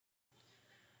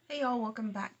Hey y'all,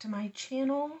 welcome back to my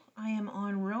channel. I am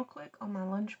on real quick on my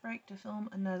lunch break to film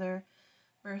another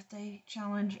birthday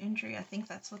challenge entry. I think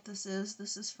that's what this is.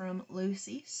 This is from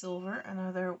Lucy Silver,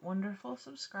 another wonderful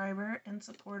subscriber and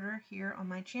supporter here on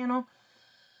my channel.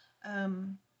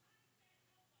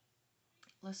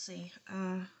 Let's see.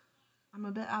 I'm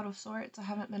a bit out of sorts. I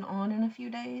haven't been on in a few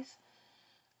days.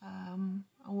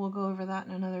 I will go over that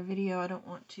in another video. I don't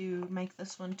want to make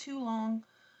this one too long,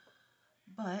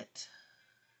 but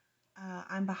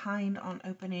I'm behind on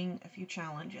opening a few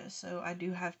challenges, so I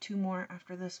do have 2 more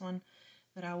after this one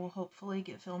that I will hopefully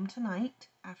get filmed tonight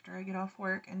after I get off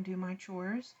work and do my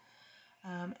chores,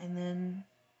 and then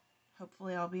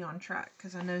hopefully I'll be on track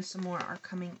because I know some more are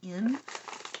coming in.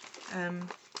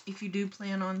 If you do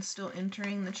plan on still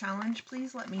entering the challenge,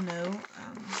 please let me know,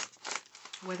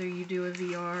 whether you do a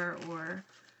VR or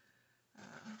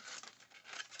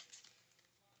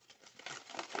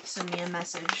send me a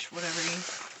message, whatever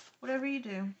you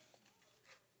do.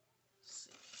 Let's see.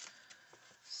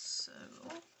 So,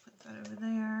 put that over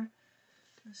there.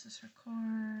 This is her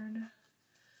card.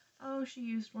 Oh, she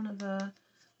used one of the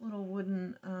little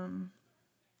wooden,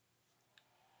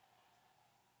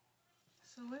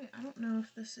 so wait, I don't know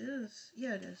if this is,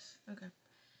 yeah it is, okay.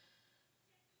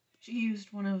 She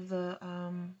used one of the,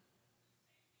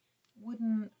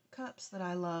 wooden cups that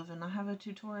I love, and I have a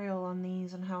tutorial on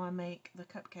these and how I make the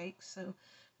cupcakes, so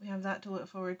we have that to look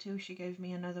forward to. She gave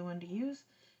me another one to use,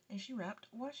 and she wrapped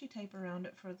washi tape around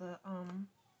it for the,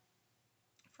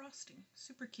 frosting.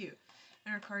 Super cute.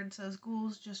 And her card says,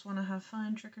 "Ghouls just want to have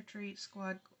fun, trick or treat,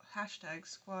 squad, hashtag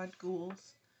squad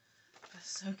ghouls."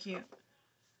 That's so cute.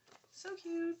 So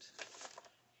cute.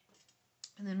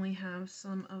 And then we have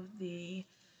some of the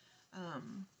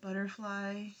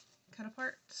butterfly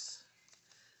cut-aparts.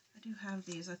 I do have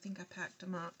these. I think I packed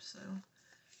them up, so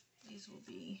these will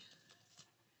be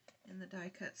in the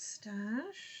die-cut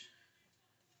stash.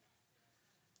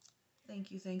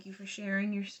 Thank you for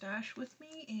sharing your stash with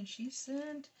me. And she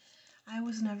sent, I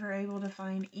was never able to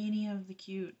find any of the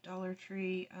cute Dollar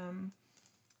Tree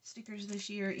stickers this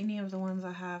year. Any of the ones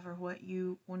I have are what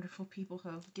you wonderful people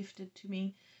have gifted to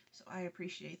me, so I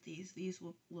appreciate these. These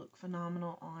will look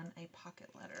phenomenal on a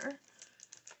pocket letter.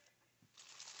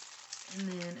 And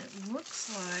then it looks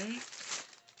like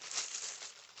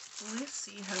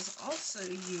Lucy has also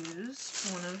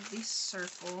used one of these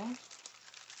circle.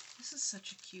 This is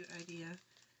such a cute idea.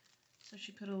 So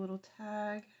she put a little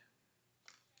tag.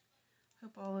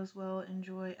 Hope all is well.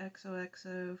 Enjoy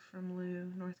XOXO from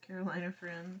Lou, North Carolina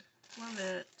friend. Love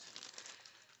it.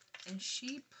 And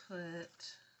she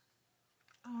put,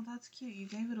 oh, that's cute. You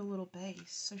gave it a little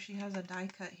base. So she has a die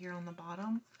cut here on the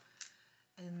bottom,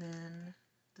 and then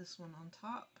this one on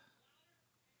top.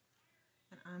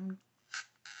 And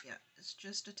yeah, it's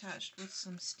just attached with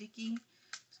some sticky.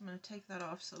 So I'm going to take that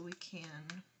off so we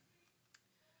can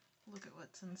look at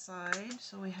what's inside.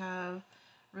 So we have,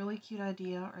 really cute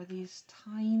idea, are these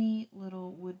tiny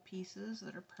little wood pieces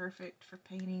that are perfect for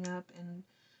painting up and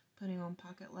putting on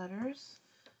pocket letters.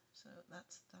 So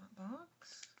that's that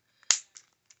box.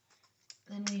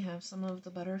 Then we have some of the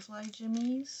butterfly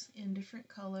jimmies in different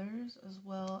colors, as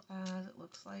well as it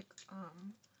looks like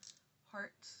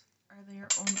hearts are there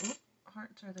on,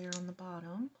 hearts are there on the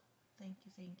bottom. Thank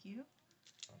you.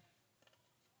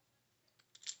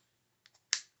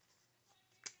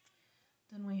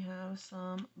 Then we have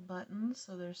some buttons,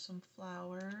 so there's some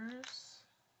flowers.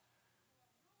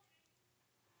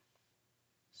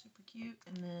 Super cute.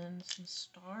 And then some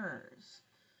stars.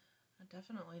 I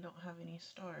definitely don't have any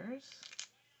stars.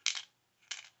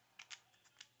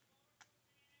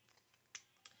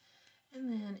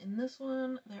 And then in this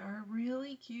one, there are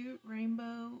really cute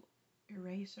rainbow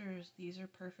erasers. These are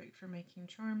perfect for making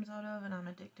charms out of, and I'm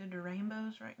addicted to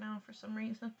rainbows right now for some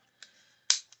reason.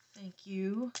 Thank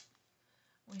you.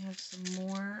 We have some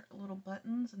more little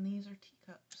buttons, and these are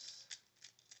teacups.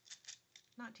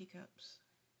 Not teacups.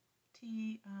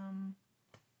 Teapots.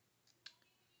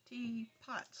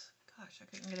 Gosh, I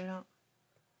couldn't get it out.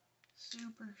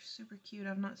 Super cute.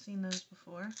 I've not seen those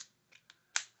before.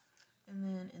 And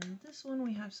then in this one,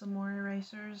 we have some more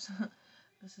erasers.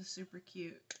 This is super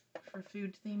cute. For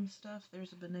food themed stuff,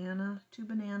 there's a banana, 2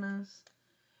 bananas,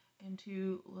 and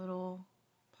 2 little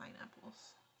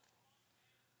pineapples.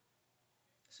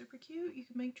 Super cute. You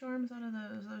can make charms out of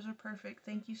those. Those are perfect.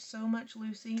 Thank you so much,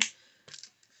 Lucy,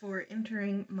 for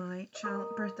entering my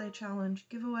birthday challenge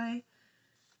giveaway.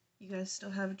 You guys still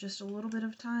have just a little bit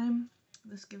of time.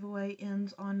 This giveaway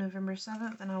ends on November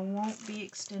 7th, and I won't be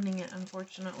extending it,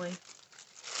 unfortunately,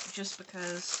 just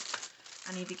because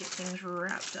I need to get things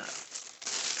wrapped up.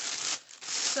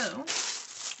 So,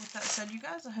 with that said, you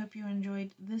guys, I hope you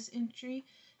enjoyed this entry.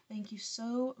 Thank you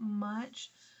so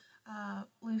much,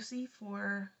 Lucy,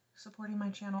 for supporting my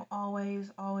channel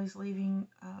always leaving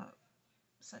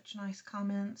such nice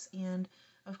comments, and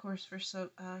of course for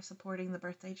supporting the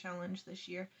birthday challenge this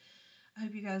year. I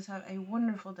hope you guys have a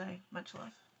wonderful day. Much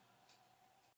love.